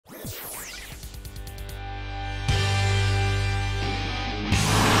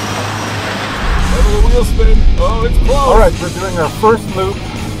wheel spin. Oh, it's close. All right, we're doing our first loop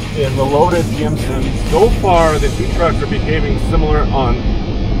in the loaded GMC. So far, the two trucks are behaving similar on,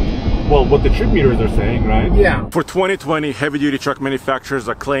 well, what the trip meters are saying, right? Yeah. For 2020, heavy-duty truck manufacturers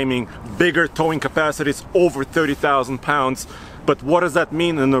are claiming bigger towing capacities over 30,000 pounds. But what does that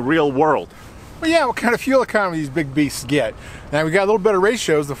mean in the real world? Well, yeah, what kind of fuel economy these big beasts get? Now, we got a little better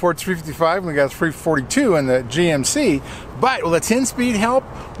ratios, the Ford 355 and we got the 342 and the GMC, but will the 10-speed help?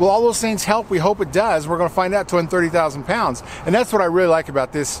 Will all those things help? We hope it does. We're going to find out to 30,000 pounds. And that's what I really like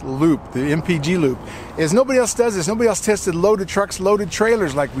about this loop, the MPG loop, is nobody else does this. Nobody else tested loaded trucks, loaded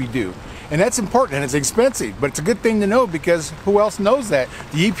trailers like we do. And that's important, and it's expensive, but it's a good thing to know because who else knows that?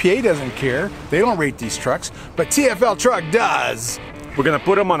 The EPA doesn't care. They don't rate these trucks, but TFL Truck does. We're gonna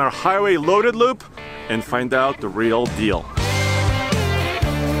put them on our highway loaded loop and find out the real deal.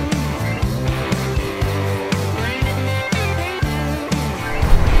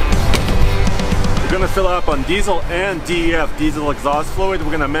 We're gonna fill up on diesel and DEF, diesel exhaust fluid.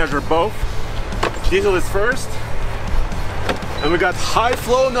 We're gonna measure both. Diesel is first. And we got high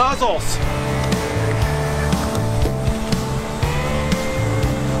flow nozzles.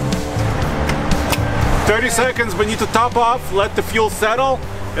 "30 seconds, we need to top off, let the fuel settle,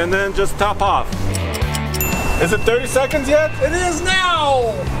 and then just top off." Is it 30 seconds yet? It is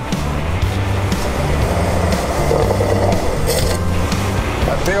now!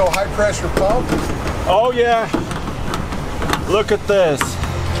 A big old high pressure pump. Oh yeah. Look at this.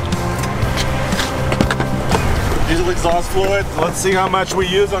 Diesel exhaust fluid. Let's see how much we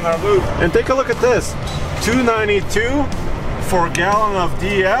use on our loop. And take a look at this. $2.92 for a gallon of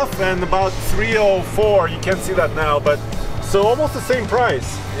DF and about $3.04. You can't see that now, but so almost the same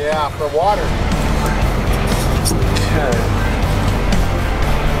price. Yeah, for water. Okay.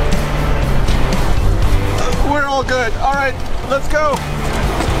 We're all good. All right, let's go.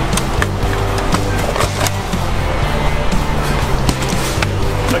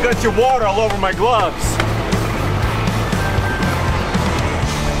 I got your water all over my gloves.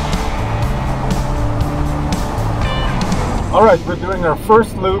 All right, we're doing our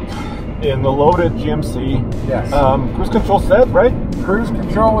first loop in the loaded GMC. Yes. Cruise control set, right? Cruise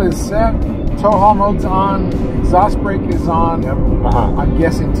control is set. Tow haul mode's on. Exhaust brake is on. Yep. I'm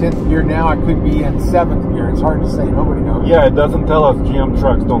guessing 10th gear now. I could be in 7th gear. It's hard to say. Nobody knows. Yeah, it doesn't tell us. GM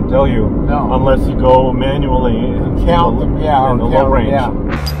trucks don't tell you. No. Unless you go manually and Count them. Yeah. in the low range. Yeah.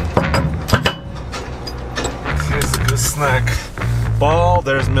 Here's the gooseneck ball.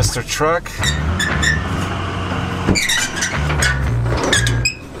 There's Mr. Truck.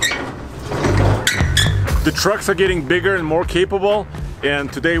 The trucks are getting bigger and more capable,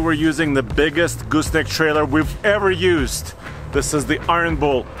 and today we're using the biggest gooseneck trailer we've ever used. This is the Iron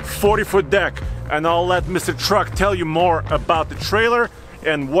Bull 40-foot deck, and I'll let Mr. Truck tell you more about the trailer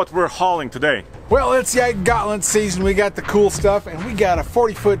and what we're hauling today. Well, it's the gauntlet season. We got the cool stuff, and we got a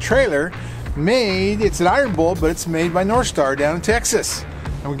 40-foot trailer made. It's an Iron Bull, but it's made by North Star down in Texas.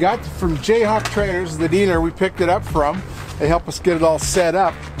 And we got it from Jayhawk Trailers, the dealer we picked it up from. They help us get it all set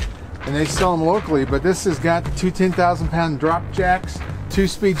up, and they sell them locally. But this has got two 10,000-pound drop jacks,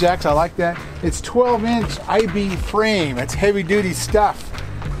 2-speed jacks. I like that. It's 12-inch IB frame. It's heavy-duty stuff.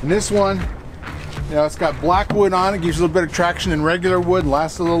 And this one, you know, it's got black wood on it. Gives you a little bit of traction than regular wood.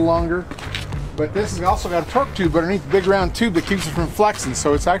 Lasts a little longer. But this has also got a torque tube underneath, the big round tube that keeps it from flexing.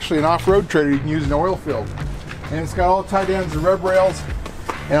 So it's actually an off-road trailer you can use in an oil field. And it's got all tie downs and rub rails.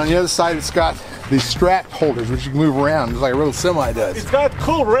 And on the other side, it's got these strap holders, which you can move around, just like a real semi does. It's got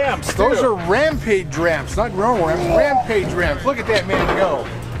cool ramps, too. Those are Rampage ramps, not normal ramps, Rampage ramps. Look at that man go.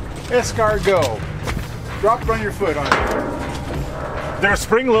 Escar go. Drop it on your foot on it. They're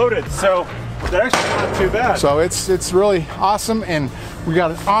spring-loaded, so they're actually not too bad. So it's really awesome, and we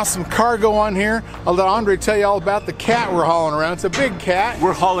got an awesome cargo on here. I'll let Andre tell you all about the cat we're hauling around. It's a big cat.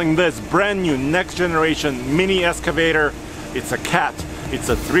 We're hauling this brand new next generation mini excavator. It's a cat. It's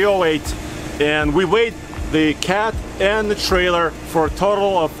a 308, and we weighed the cat and the trailer for a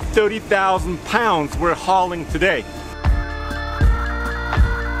total of 30,000 pounds we're hauling today.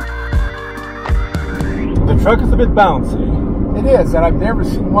 The truck is a bit bouncy. It is, and I've never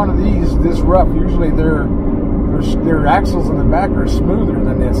seen one of these this rough. Usually their axles in the back are smoother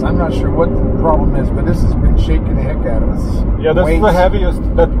than this. I'm not sure what the problem is, but this has been shaking the heck out of us. Yeah, this is the heaviest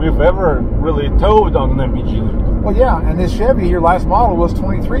that we've ever really towed on an MPG loop. Well, yeah, and this Chevy, your last model, was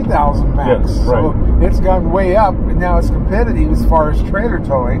 23,000 max. Yes, right. So it's gone way up, and now it's competitive as far as trailer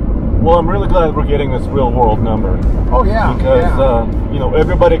towing. Well, I'm really glad we're getting this real world number. Oh, yeah. Because, you know,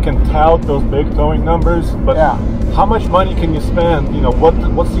 everybody can tout those big towing numbers, but how much money can you spend? You know,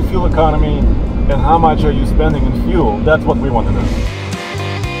 what's the fuel economy, and how much are you spending in fuel? That's what we want to know.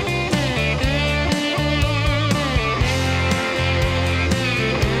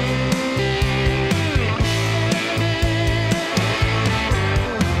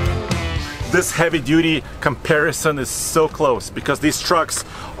 this heavy duty comparison is so close because these trucks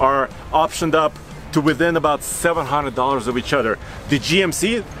are optioned up to within about $700 of each other. The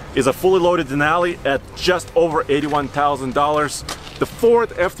GMC is a fully loaded Denali at just over $81,000. The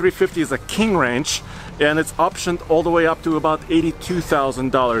Ford F-350 is a King Ranch and it's optioned all the way up to about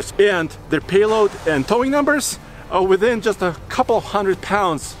 $82,000. And their payload and towing numbers are within just a couple hundred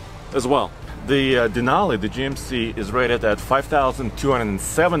pounds as well. The Denali, the GMC, is rated at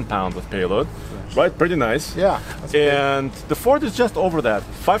 5,207 pounds of payload. Right, pretty nice. Yeah. And the Ford is just over that,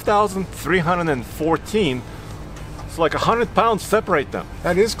 5,314. So like 100 pounds separate them.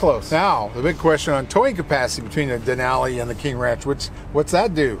 That is close. Now, the big question on towing capacity between the Denali and the King Ranch, what's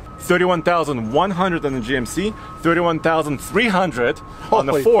that do? 31,100 on the GMC, 31,300 on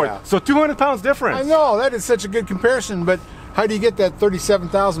the Ford. Cow. So 200 pounds difference. I know, that is such a good comparison, but how do you get that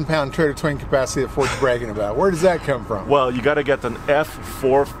 37,000 pound trailer towing capacity that Ford's bragging about? Where does that come from? Well, you got to get an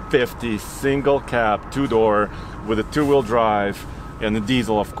F-450 single cab, two-door with a two-wheel drive and a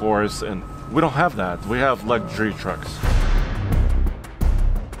diesel, of course, and we don't have that. We have luxury trucks.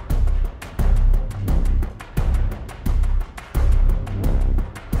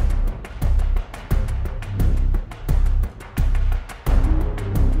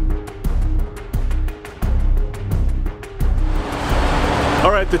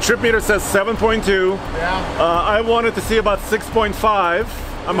 All right, the trip meter says 7.2. Yeah. I wanted to see about 6.5.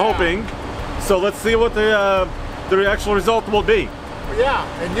 I'm hoping. So let's see what the actual result will be. Yeah,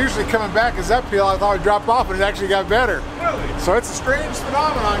 and usually coming back is uphill. I thought it would drop off, but it actually got better. Really? So it's a strange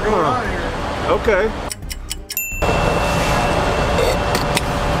phenomenon going on here. Okay.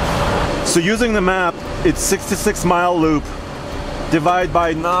 So using the map, it's 66-mile loop. Divide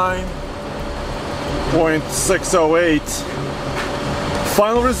by 9.608.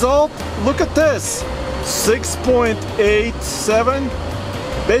 Final result, look at this. 6.87.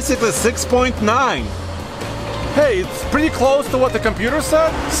 Basically 6.9. Hey, it's pretty close to what the computer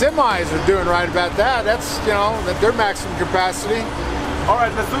said. Semis are doing right about that. That's, you know, their maximum capacity. All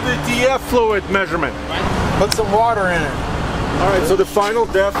right, let's do the DF fluid measurement. Put some water in it. All right, so the final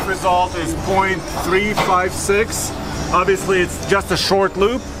depth result is 0.356. Obviously, it's just a short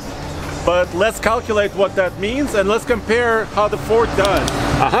loop, but let's calculate what that means and let's compare how the Ford does.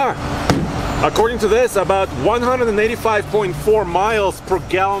 Aha! According to this, about 185.4 miles per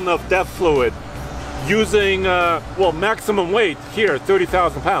gallon of depth fluid. Using, well, maximum weight here,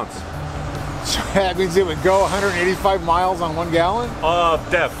 30,000 pounds. So that means it would go 185 miles on 1 gallon? Of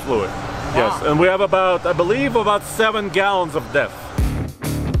depth fluid, wow. Yes. And we have about, I believe, about 7 gallons of depth.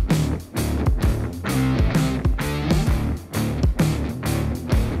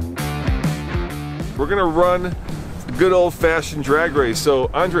 We're gonna run a good old-fashioned drag race.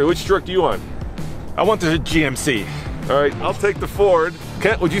 So, Andre, which truck do you want? I want the GMC. All right, I'll take the Ford.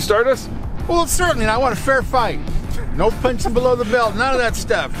 Kent, would you start us? Well, certainly, I want a fair fight. No punching below the belt, none of that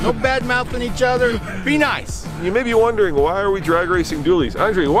stuff. No bad mouthing each other. Be nice. You may be wondering, why are we drag racing dualies?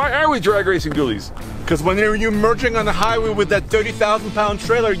 Andre, why are we drag racing dualies? Because when you're merging on the highway with that 30,000 pound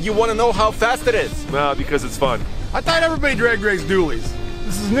trailer, you want to know how fast it is. Nah, because it's fun. I thought everybody drag raced dualies.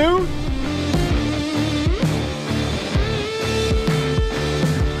 This is new?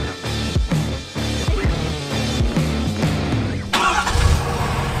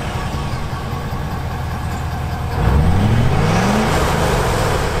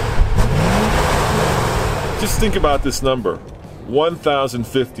 Just think about this number,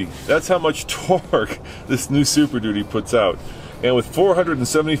 1,050. That's how much torque this new Super Duty puts out. And with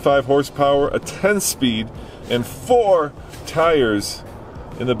 475 horsepower, a 10-speed, and 4 tires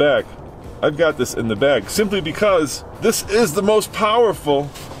in the back. I've got this in the bag simply because this is the most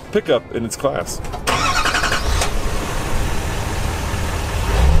powerful pickup in its class.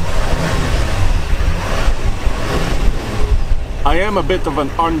 I am a bit of an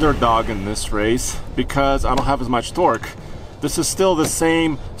underdog in this race because I don't have as much torque. This is still the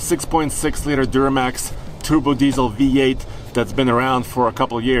same 6.6 liter Duramax turbo diesel V8 that's been around for a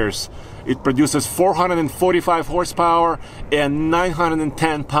couple years. It produces 445 horsepower and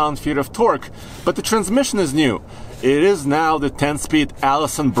 910 pound-feet of torque, but the transmission is new. It is now the 10-speed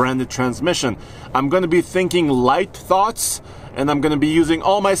Allison branded transmission. I'm going to be thinking light thoughts, and I'm going to be using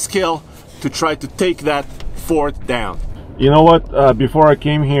all my skill to try to take that Ford down. You know what? Before I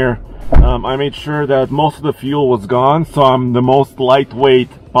came here, I made sure that most of the fuel was gone, so I'm the most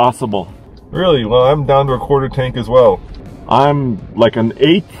lightweight possible. Really? Well, I'm down to a quarter tank as well. I'm like an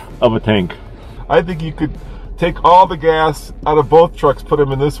eighth of a tank. I think you could take all the gas out of both trucks, put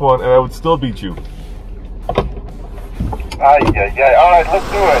them in this one, and I would still beat you. Yeah. All right, let's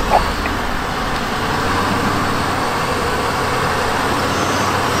do it.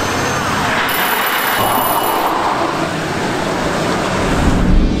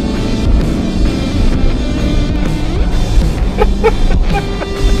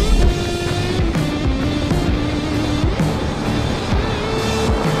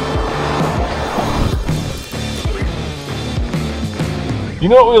 You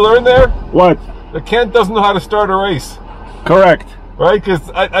know what we learned there? What? That Kent doesn't know how to start a race. Correct. Right?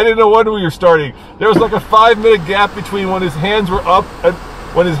 Because I didn't know when we were starting. There was like a 5-minute gap between when his hands were up and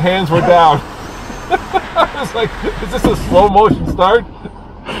when his hands were down. I was like, is this a slow motion start?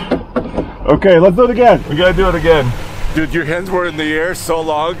 Okay, let's do it again. We gotta do it again. Dude, your hands were in the air so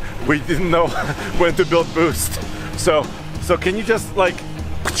long, we didn't know when to build boost. So can you just like...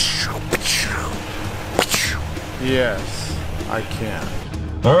 Yes, I can.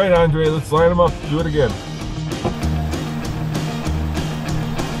 All right, Andre, let's line them up. Do it again.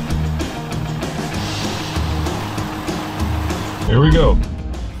 Here we go.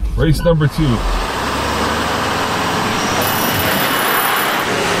 Race number 2.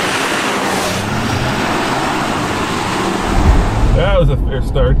 That was a fair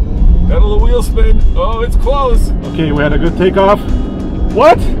start. Got a little wheel spin. Oh, it's close. Okay, we had a good takeoff.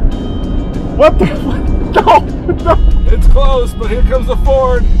 What? What the? No, no. It's close, but here comes the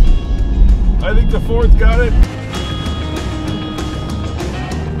Ford. I think the Ford's got it.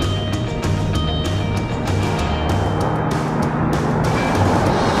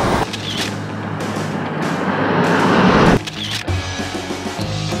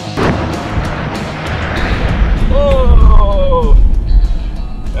 Oh,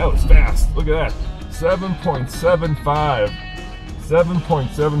 that was fast. Look at that. 7.75.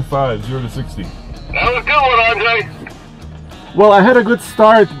 7.75, 0 to 60. That was a good one, Andre. Well, I had a good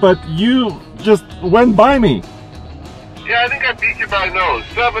start, but you just went by me. Yeah, I think I beat you by nose.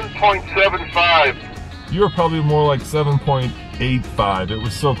 7.75. You were probably more like 7.85. It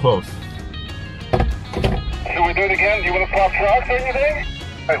was so close. Should we do it again? Do you want to swap trucks or anything?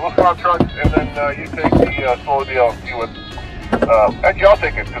 All right, we'll swap trucks, and then you take the slow deal. See what. Actually, I'll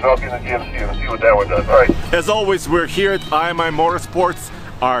take it because I'll be in the GMC and see what that one does. All right. As always, we're here at IMI Motorsports,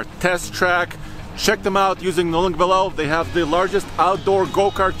 our test track. Check them out using the link below. They have the largest outdoor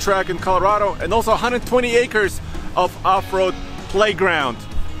go-kart track in Colorado and also 120 acres of off-road playground.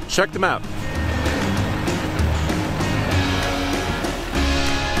 Check them out.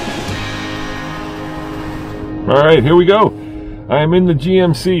 All right, here we go. I am in the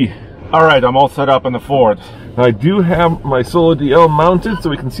GMC. All right, I'm all set up in the Ford. I do have my Solo DL mounted so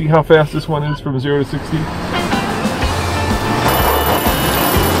we can see how fast this one is from 0 to 60.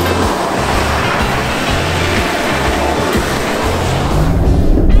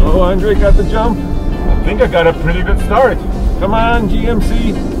 Oh, Andre got the jump. I think I got a pretty good start. Come on,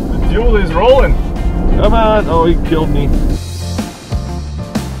 GMC. The fuel is rolling. Come on. Oh, he killed me.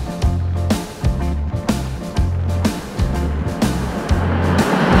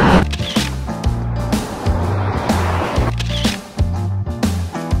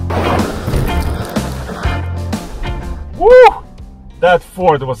 Woo! That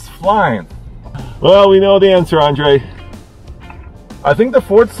Ford was flying. Well, we know the answer, Andre. I think the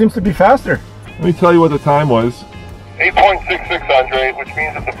Ford seems to be faster. Let me tell you what the time was. 8.66, Andre, which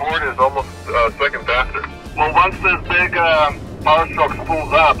means that the Ford is almost a second faster. Well, once this big power stroke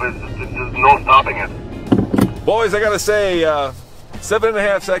spools up, there's no stopping it. Boys, I gotta say,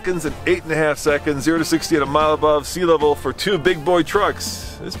 7.5 seconds and 8.5 seconds, 0 to 60 at a mile above sea level for 2 big boy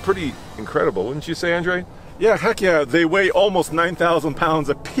trucks. It's pretty incredible, wouldn't you say, Andre? Yeah, heck yeah. They weigh almost 9,000 pounds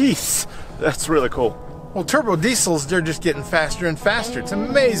a piece. That's really cool. Well, turbo diesels, they're just getting faster and faster. It's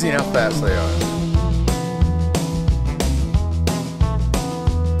amazing how fast they are.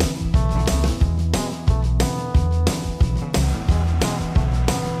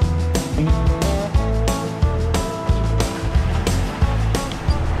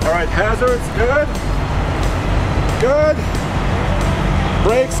 All right, hazards, good. Good.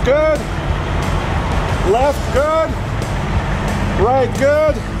 Brakes, good. Left, good. Right,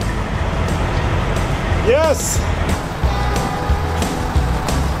 good. Yes.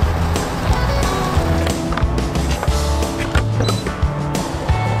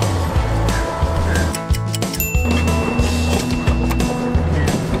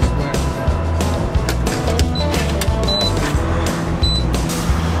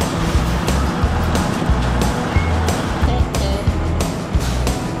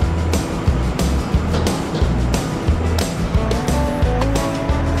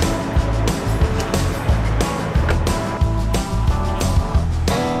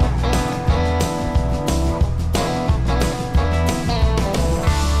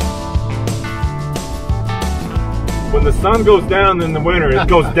 When the sun goes down in the winter, it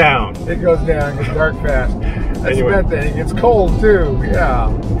goes down. It goes down, it gets dark fast. That's Anyway. a bad thing. It gets cold too, yeah.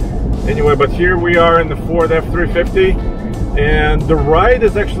 Anyway, but here we are in the Ford F-350. And the ride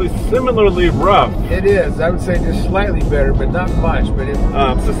is actually similarly rough. It is. I would say just slightly better, but not much. But it,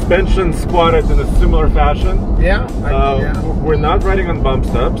 suspension squatted in a similar fashion. yeah, We're not riding on bump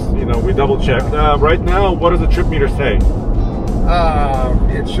stops. You know, we double checked. Right now, what does the trip meter say?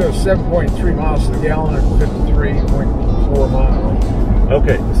 It shows 7.3 miles to the gallon and 53.4 miles.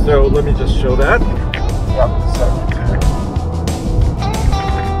 Okay, so let me just show that. Yep, 72.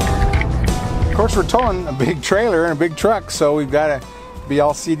 Of course, we're towing a big trailer and a big truck, so we've got to be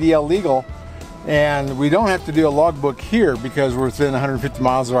all CDL legal. And we don't have to do a logbook here because we're within 150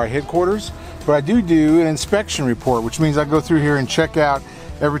 miles of our headquarters. But I do an inspection report, which means I go through here and check out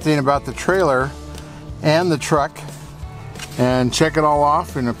everything about the trailer and the truck and check it all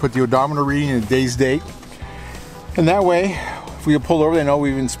off, and I put the odometer reading and a day's date. And that way, if we get pulled over, they know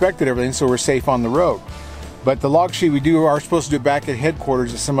we've inspected everything, so we're safe on the road. But the log sheet are supposed to do it back at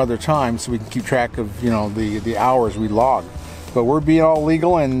headquarters at some other time, so we can keep track of, you know, the hours we log. But we're being all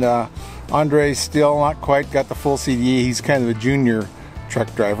legal, and Andre's still not quite got the full CDE. He's kind of a junior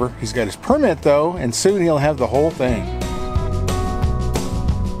truck driver. He's got his permit though, and soon he'll have the whole thing.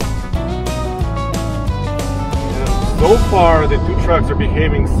 So far, the two trucks are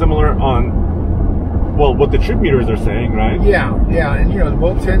behaving similar on, well, what the trip meters are saying, right? Yeah, and you know,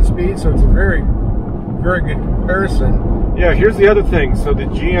 both 10 speed, so it's a very, very good comparison. Yeah, here's the other thing. So the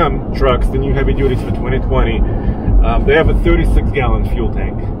GM trucks, the new heavy duties for 2020, they have a 36-gallon fuel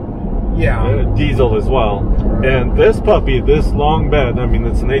tank. Yeah. Diesel as well. Right. And this puppy, this long bed, I mean,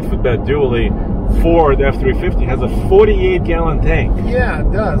 it's an 8-foot bed dually, Ford F-350 has a 48-gallon tank. Yeah,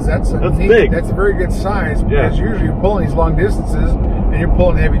 it does. That's big. That's a very good size, because usually you're pulling these long distances and you're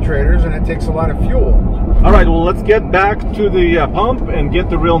pulling heavy trailers, and it takes a lot of fuel. All right, well, let's get back to the pump and get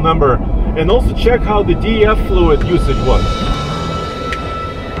the real number, and also check how the DEF fluid usage was.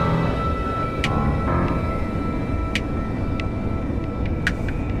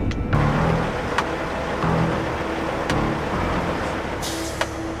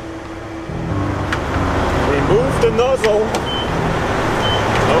 Remove the nozzle.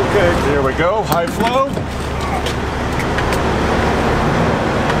 Okay, here we go, high flow.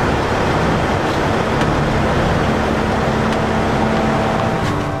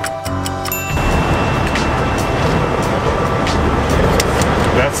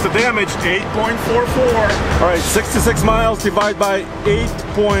 That's the damage, 8.44. All right, 66 miles divided by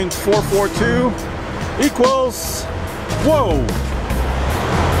 8.442 equals, whoa.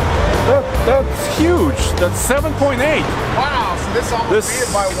 That's huge. That's 7.8. Wow, so this almost beat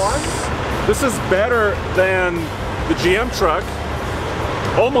it by one? This is better than the GM truck.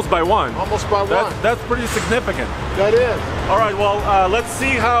 Almost by one. Almost by one. That's pretty significant. That is. All right, well, let's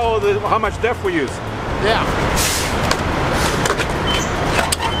see how much DEF we use. Yeah.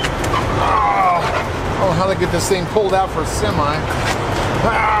 Oh, how to get this thing pulled out for a semi.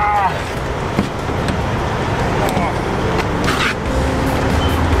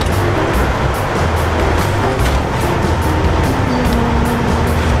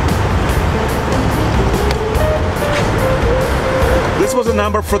 This was a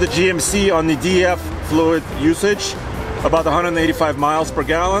number for the GMC on the DEF fluid usage, about 185 miles per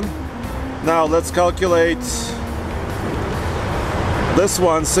gallon. Now let's calculate this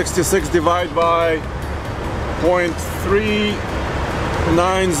one, 66 divided by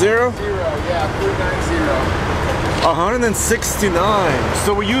 0.390. 169.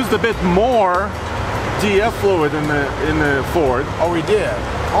 So we used a bit more DEF fluid in the Ford. Oh, we did.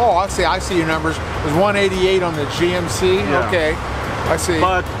 Oh, I see your numbers. It was 188 on the GMC. Yeah. Okay, I see.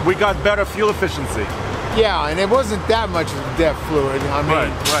 But we got better fuel efficiency. Yeah, and it wasn't that much DEF fluid. I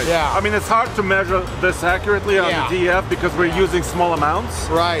mean, right. Yeah. I mean, it's hard to measure this accurately on the DEF because we're using small amounts.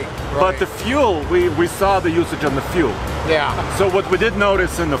 Right. But the fuel, we saw the usage on the fuel. Yeah. So what we did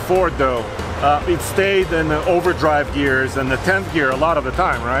notice in the Ford, though, it stayed in the overdrive gears and the 10th gear a lot of the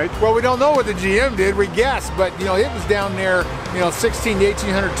time, right? Well, we don't know what the GM did. We guessed, but you know, it was down there, you know, 16 to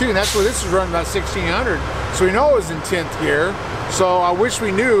 1800 too, and that's where this was running about 1600. So we know it was in 10th gear. So I wish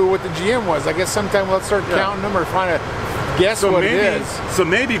we knew what the GM was. I guess sometime we'll start counting them or trying to guess what it is. So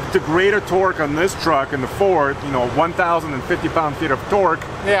maybe the greater torque on this truck and the Ford, you know, 1,050 pound-feet of torque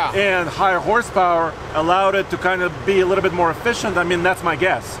and higher horsepower allowed it to kind of be a little bit more efficient. I mean, that's my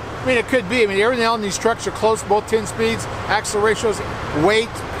guess. I mean, it could be. I mean, everything on these trucks are close, both 10 speeds, axle ratios,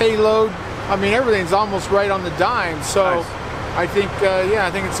 weight, payload. I mean, everything's almost right on the dime. So I think, I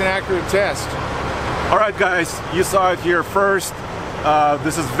think it's an accurate test. All right, guys, you saw it here first.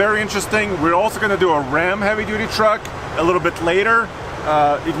 This is very interesting. We're also going to do a Ram heavy-duty truck a little bit later.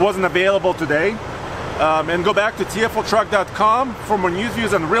 It wasn't available today. And go back to tfltruck.com for more news,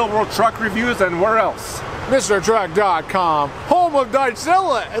 views, and real-world truck reviews, and where else? MrTruck.com, home of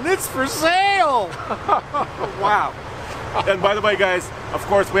Dodgezilla, and it's for sale. Wow. And by the way, guys, of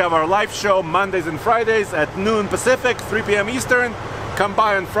course, we have our live show Mondays and Fridays at noon Pacific, 3 p.m. Eastern. Come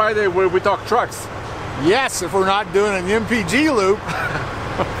by on Friday where we talk trucks. Yes, if we're not doing an MPG loop.